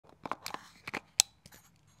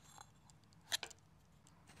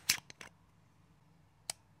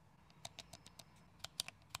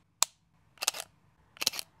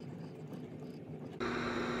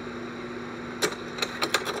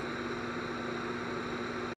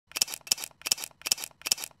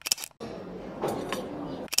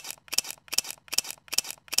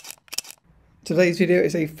Today's video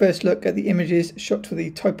is a first look at the images shot with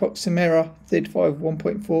the Thypoch Simera 35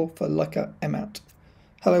 1.4 for Leica M10.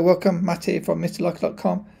 Hello, welcome, Matt here from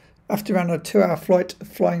MrLeica.com. After around a 2-hour flight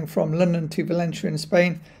flying from London to Valencia in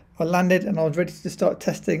Spain, I landed and I was ready to start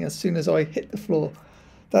testing as soon as I hit the floor.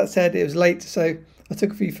 That said, it was late, so I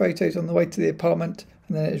took a few photos on the way to the apartment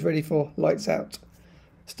and then it was ready for lights out.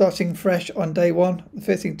 Starting fresh on day one, the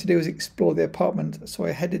first thing to do was explore the apartment, so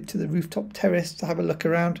I headed to the rooftop terrace to have a look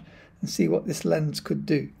around and see what this lens could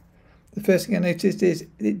do. The first thing I noticed is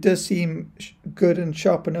it does seem good and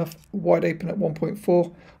sharp enough, wide open at 1.4,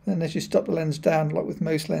 and then as you stop the lens down, like with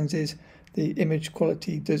most lenses, the image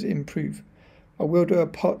quality does improve. I will do a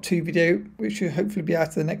part 2 video, which should hopefully be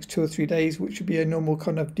out in the next 2 or 3 days, which should be a normal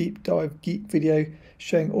kind of deep dive geek video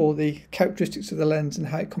showing all the characteristics of the lens and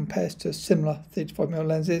how it compares to similar 35mm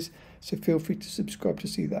lenses, so feel free to subscribe to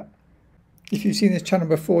see that. If you've seen this channel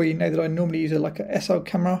before, you know that I normally use a Leica SL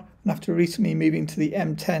camera, and after recently moving to the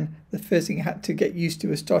M10, the first thing I had to get used to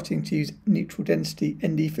was starting to use neutral density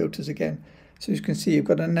ND filters again. So as you can see, I've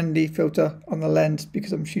got an ND filter on the lens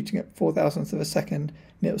because I'm shooting at 0.004 of a second,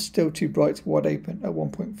 and it was still too bright wide open at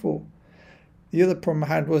 1.4. The other problem I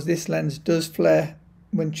had was this lens does flare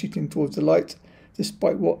when shooting towards the light,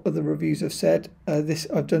 despite what other reviews have said.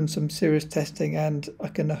 I've done some serious testing and I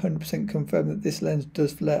can 100% confirm that this lens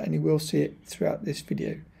does flare, and you will see it throughout this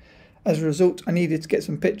video. As a result, I needed to get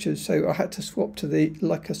some pictures, so I had to swap to the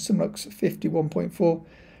Leica Simlux 50 1.4 for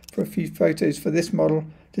a few photos for this model,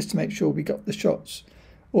 just to make sure we got the shots.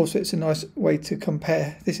 Also, it's a nice way to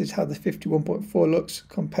compare. This is how the 50 1.4 looks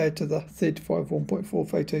compared to the 35 1.4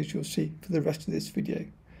 photos you'll see for the rest of this video.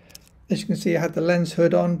 As you can see, I had the lens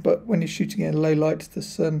hood on, but when you're shooting in low light, the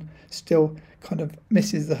sun still kind of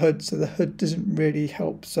misses the hood, so the hood doesn't really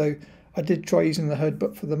help. So I did try using the hood,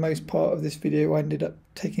 but for the most part of this video I ended up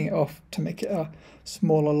taking it off to make it a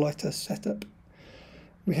smaller, lighter setup.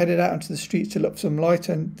 We headed out into the streets to look for some light,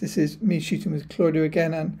 and this is me shooting with Claudio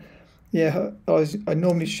again. And yeah, I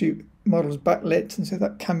normally shoot models backlit, and so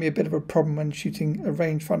that can be a bit of a problem when shooting a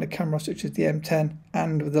rangefinder camera such as the M10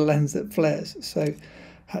 and with a lens that flares. So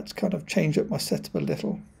had to kind of change up my setup a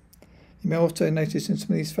little. You may also notice in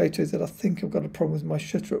some of these photos that I think I've got a problem with my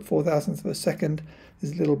shutter at 0.004 of a second.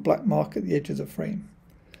 There's a little black mark at the edge of the frame.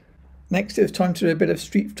 Next, it was time to do a bit of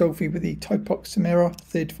street photography with the Thypoch Simera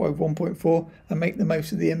 35 1.4 and make the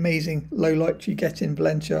most of the amazing low light you get in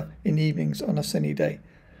Valencia in evenings on a sunny day.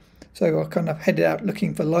 So I kind of headed out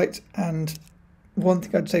looking for light, and one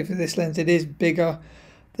thing I'd say for this lens, it is bigger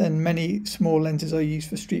than many small lenses I use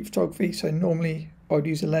for street photography. So normally I'd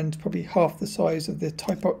use a lens probably half the size of the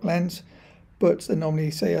Thypoch lens, but they're normally,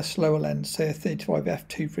 say, a slower lens, say a 35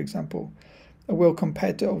 f2 for example. I will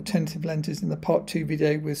compare to alternative lenses in the part 2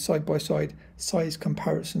 video with side-by-side size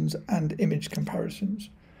comparisons and image comparisons.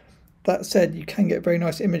 That said, you can get very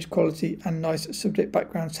nice image quality and nice subject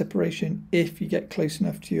background separation if you get close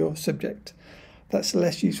enough to your subject. That's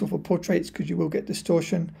less useful for portraits because you will get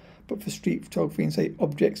distortion, but for street photography and say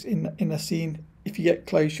objects in a scene, if you get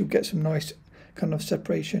close you'll get some nice kind of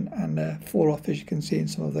separation and fall off, as you can see in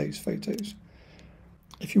some of those photos.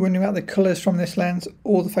 If you're wondering about the colours from this lens,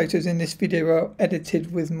 all the photos in this video are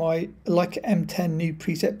edited with my Leica M10 new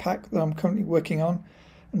preset pack that I'm currently working on,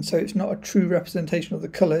 and so it's not a true representation of the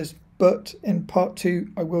colours, but in part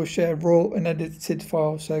 2 I will share raw and edited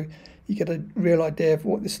files so you get a real idea of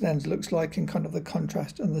what this lens looks like and kind of the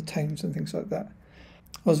contrast and the tones and things like that.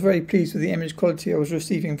 I was very pleased with the image quality I was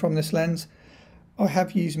receiving from this lens. I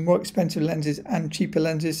have used more expensive lenses and cheaper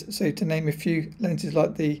lenses, so to name a few, lenses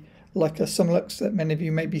like the Leica Simlux that many of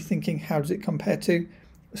you may be thinking, how does it compare to?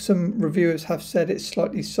 Some reviewers have said it's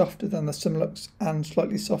slightly softer than the Simlux and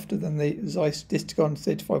slightly softer than the Zeiss Distagon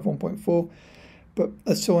 35 1.4, but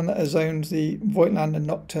as someone that has owned the Voigtlander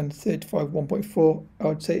Nocturne 35 1.4, I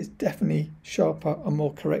would say it's definitely sharper and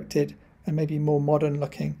more corrected and maybe more modern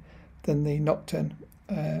looking than the Nocturne,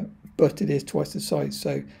 but it is twice the size,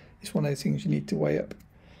 so it's one of those things you need to weigh up.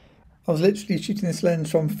 I was literally shooting this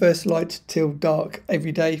lens from first light till dark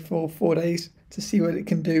every day for 4 days to see what it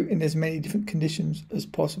can do in as many different conditions as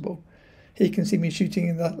possible. Here you can see me shooting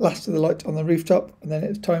in the last of the light on the rooftop, and then it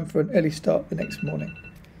was time for an early start the next morning.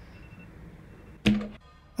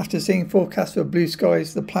 After seeing forecasts for blue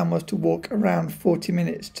skies, the plan was to walk around 40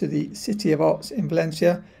 minutes to the City of Arts in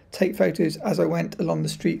Valencia, take photos as I went along the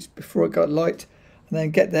streets before it got light, and then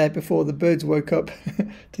get there before the birds woke up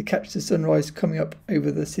to catch the sunrise coming up over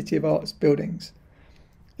the City of Arts buildings.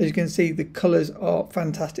 As you can see, the colours are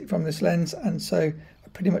fantastic from this lens, and so I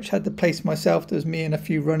pretty much had the place myself. There was me and a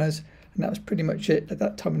few runners, and that was pretty much it at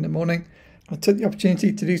that time in the morning. I took the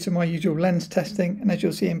opportunity to do some of my usual lens testing, and as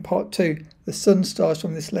you'll see in part 2, the sun stars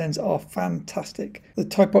from this lens are fantastic. The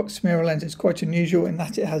Thypoch Simera lens is quite unusual in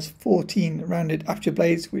that it has 14 rounded aperture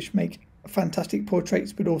blades which make fantastic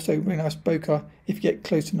portraits, but also really nice bokeh if you get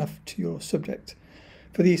close enough to your subject.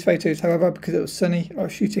 For these photos, however, because it was sunny, I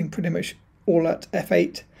was shooting pretty much all at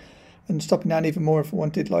f8 and stopping down even more if I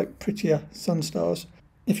wanted like prettier sun stars.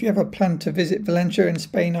 If you ever plan to visit Valencia in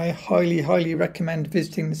Spain, I highly recommend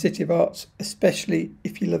visiting the City of Arts, especially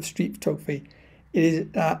if you love street photography. It is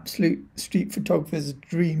an absolute street photographer's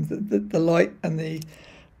dream. The light and the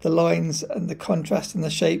lines and the contrast and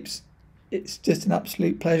the shapes, it's just an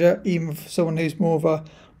absolute pleasure. Even for someone who's more of a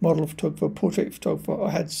model photographer, portrait photographer,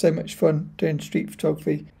 I had so much fun doing street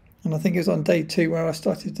photography. And I think it was on day 2 where I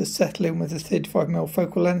started to settle in with a 35mm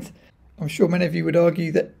focal length. I'm sure many of you would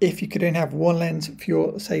argue that if you could only have one lens for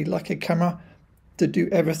your, say, Leica camera to do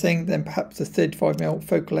everything, then perhaps the 35mm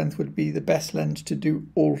focal length would be the best lens to do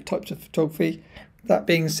all types of photography. That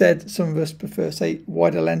being said, some of us prefer, say,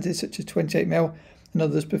 wider lenses such as 28mm, and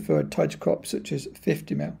others prefer tighter crops such as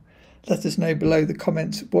 50mm. Let us know below the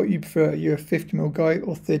comments what you prefer. You're a 50mm guy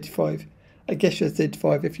or 35? I guess you're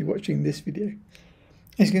 35 if you're watching this video.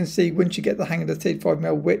 As you can see, once you get the hang of the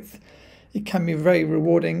 35mm width, it can be very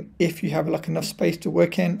rewarding if you have like enough space to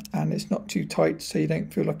work in and it's not too tight, so you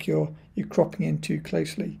don't feel like you're cropping in too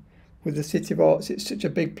closely. With the City of Arts, it's such a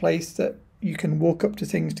big place that you can walk up to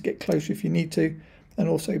things to get closer if you need to, and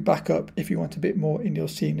also back up if you want a bit more in your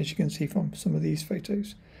scene, as you can see from some of these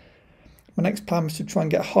photos. My next plan was to try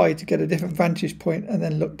and get high to get a different vantage point and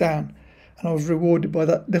then look down, and I was rewarded by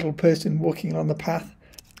that little person walking along the path.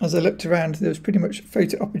 As I looked around, there was pretty much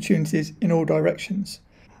photo opportunities in all directions.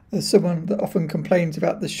 As someone that often complains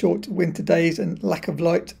about the short winter days and lack of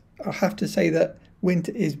light, I have to say that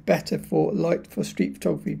winter is better for light for street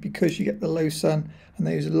photography because you get the low sun and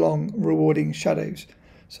those long rewarding shadows.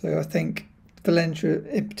 So I think Valencia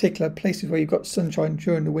in particular, places where you've got sunshine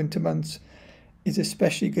during the winter months, is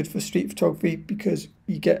especially good for street photography because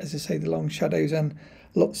you get, as I say, the long shadows and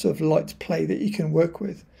lots of light play that you can work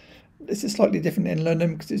with. This is slightly different in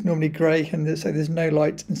London because it's normally grey and so there's no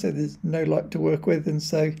light, and so there's no light to work with, and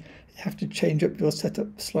so you have to change up your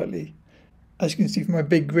setup slightly. As you can see from my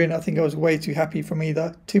big grin, I think I was way too happy from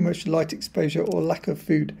either too much light exposure or lack of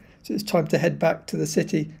food. So it's time to head back to the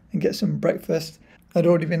city and get some breakfast. I'd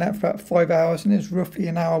already been out for about 5 hours and it's roughly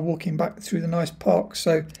an hour walking back through the nice park,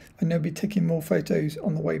 so I know I'll be taking more photos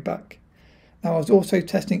on the way back. Now I was also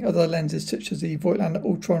testing other lenses such as the Voigtlander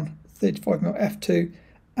Ultron 35mm f2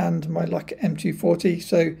 and my Leica M240,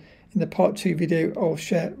 so in the part 2 video I'll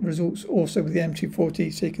share results also with the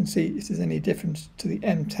M240 so you can see if there's any difference to the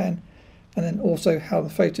M10, and then also how the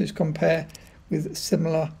photos compare with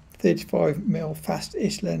similar 35mm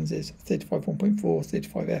fast-ish lenses, 35 1.4,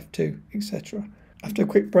 35 f2, etc. After a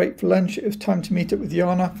quick break for lunch, it was time to meet up with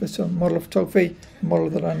Jana for some model photography, a model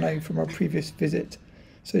that I know from our previous visit.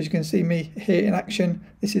 So as you can see me here in action,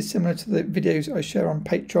 this is similar to the videos I share on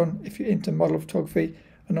Patreon if you're into model photography.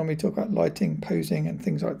 I normally talk about lighting, posing and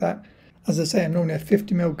things like that. As I say, I'm normally a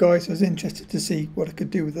 50mm guy, so I was interested to see what I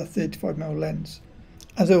could do with a 35mm lens.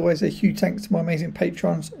 As always, a huge thanks to my amazing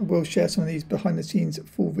patrons. I will share some of these behind the scenes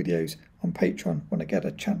full videos on Patreon when I get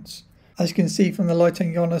a chance. As you can see from the light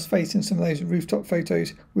on Jana's face in some of those rooftop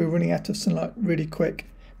photos, we were running out of sunlight really quick.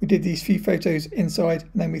 We did these few photos inside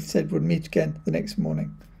and then we said we'd meet again the next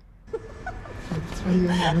morning.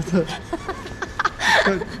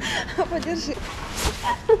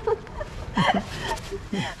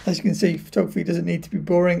 As you can see, photography doesn't need to be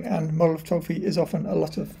boring and model photography is often a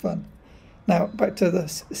lot of fun. Now back to the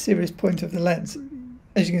serious point of the lens.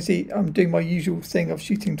 As you can see, I'm doing my usual thing of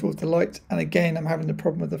shooting towards the light, and again I'm having the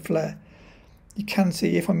problem with the flare. You can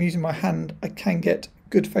see if I'm using my hand I can get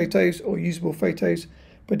good photos or usable photos,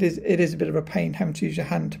 but it is a bit of a pain having to use your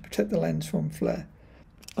hand to protect the lens from flare.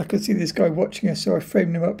 I could see this guy watching us, so I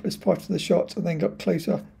framed him up as part of the shot and then got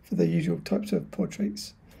closer for the usual types of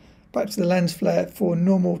portraits. Back to the lens flare. For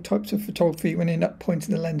normal types of photography, when you're not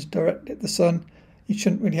pointing the lens directly at the sun, you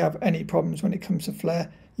shouldn't really have any problems when it comes to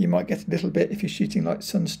flare. You might get a little bit if you're shooting like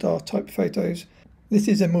sunstar type photos. This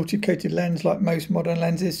is a multi-coated lens like most modern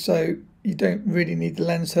lenses, so you don't really need the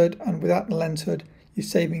lens hood, and without the lens hood you're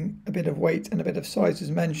saving a bit of weight and a bit of size as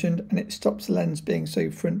mentioned, and it stops the lens being so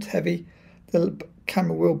front heavy. The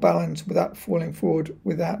camera will balance without falling forward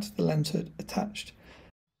without the lens hood attached.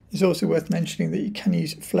 It's also worth mentioning that you can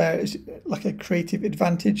use flare as like a creative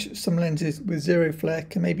advantage. Some lenses with zero flare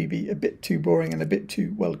can maybe be a bit too boring and a bit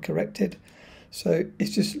too well corrected. So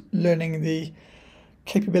it's just learning the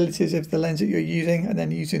capabilities of the lens that you're using and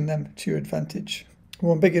then using them to your advantage.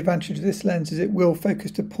 One big advantage of this lens is it will focus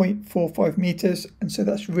to 0.45 meters, and so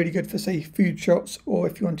that's really good for, say, food shots, or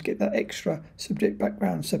if you want to get that extra subject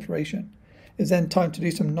background separation. It's then time to do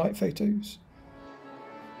some night photos.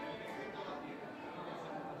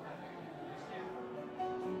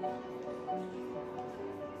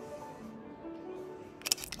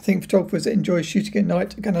 I think photographers that enjoy shooting at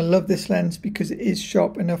night are going to love this lens because it is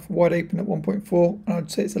sharp enough wide open at 1.4, and I'd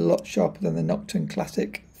say it's a lot sharper than the Nocturne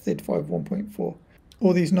Classic Thyd5 1.4.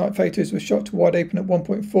 All these night photos were shot to wide open at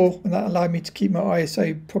 1.4, and that allowed me to keep my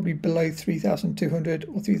ISO probably below 3200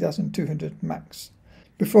 or 3200 max.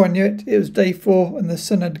 Before I knew it, it was day 4 and the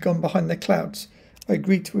sun had gone behind the clouds. I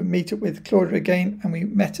agreed to meet up with Claudia again, and we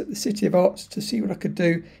met at the City of Arts to see what I could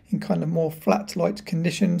do in kind of more flat light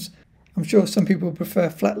conditions. I'm sure some people prefer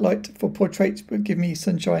flat light for portraits, but give me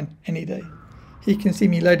sunshine any day. Here you can see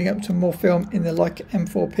me loading up some more film in the Leica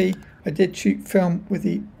M4P. I did shoot film with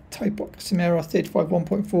the Thypoch Simera Thyd5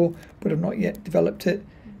 1.4, but I've not yet developed it.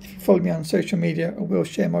 If you follow me on social media, I will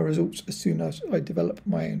share my results as soon as I develop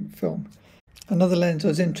my own film. Another lens I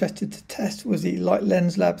was interested to test was the Light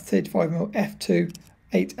Lens Lab Thyd5mm f2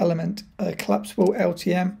 8 element collapsible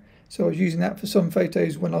LTM. So I was using that for some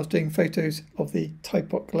photos when I was doing photos of the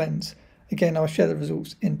Thypoch lens. Again, I'll share the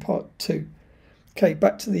results in part 2. Okay,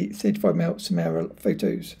 back to the Thyd5mm Simera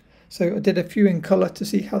photos. So I did a few in colour to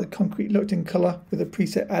see how the concrete looked in colour with a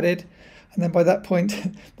preset added. And then by that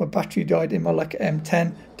point, my battery died in my Leica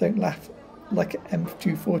M10. Don't laugh, Leica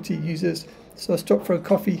M240 users. So I stopped for a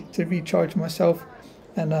coffee to recharge myself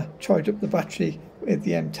and charge up the battery with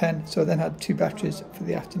the M10. So I then had 2 batteries for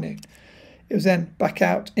the afternoon. It was then back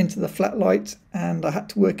out into the flat light, and I had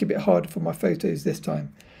to work a bit harder for my photos this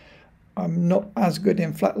time. I'm not as good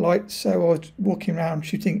in flat light, so I was walking around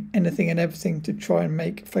shooting anything and everything to try and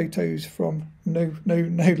make photos from no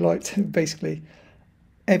light, basically.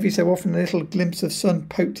 Every so often a little glimpse of sun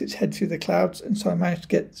poked its head through the clouds, and so I managed to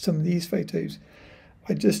get some of these photos.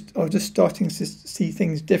 I was just starting to see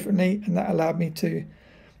things differently, and that allowed me to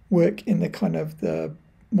work in the kind of the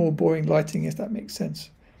more boring lighting, if that makes sense.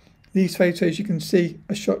 These photos you can see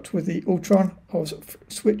are shot with the Ultron. I was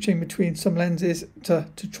switching between some lenses to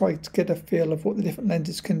try to get a feel of what the different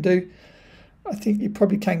lenses can do. I think you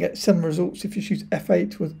probably can get similar results if you shoot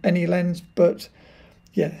f8 with any lens, but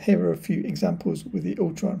yeah, here are a few examples with the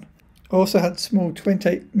Ultron. I also had small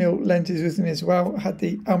 28mm lenses with me as well. I had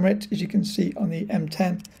the Almaret, as you can see on the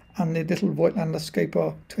M10, and the little Voigtlander Scope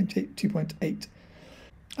R 2.8.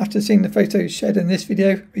 After seeing the photos shared in this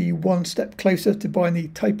video, are you one step closer to buying the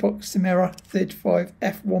Thypoch Simera Thyd5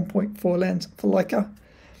 f1.4 lens for Leica?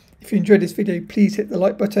 If you enjoyed this video, please hit the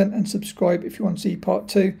like button and subscribe if you want to see part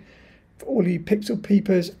 2. For all you pixel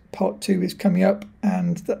peepers, part 2 is coming up,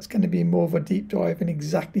 and that's going to be more of a deep dive in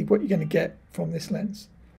exactly what you're going to get from this lens.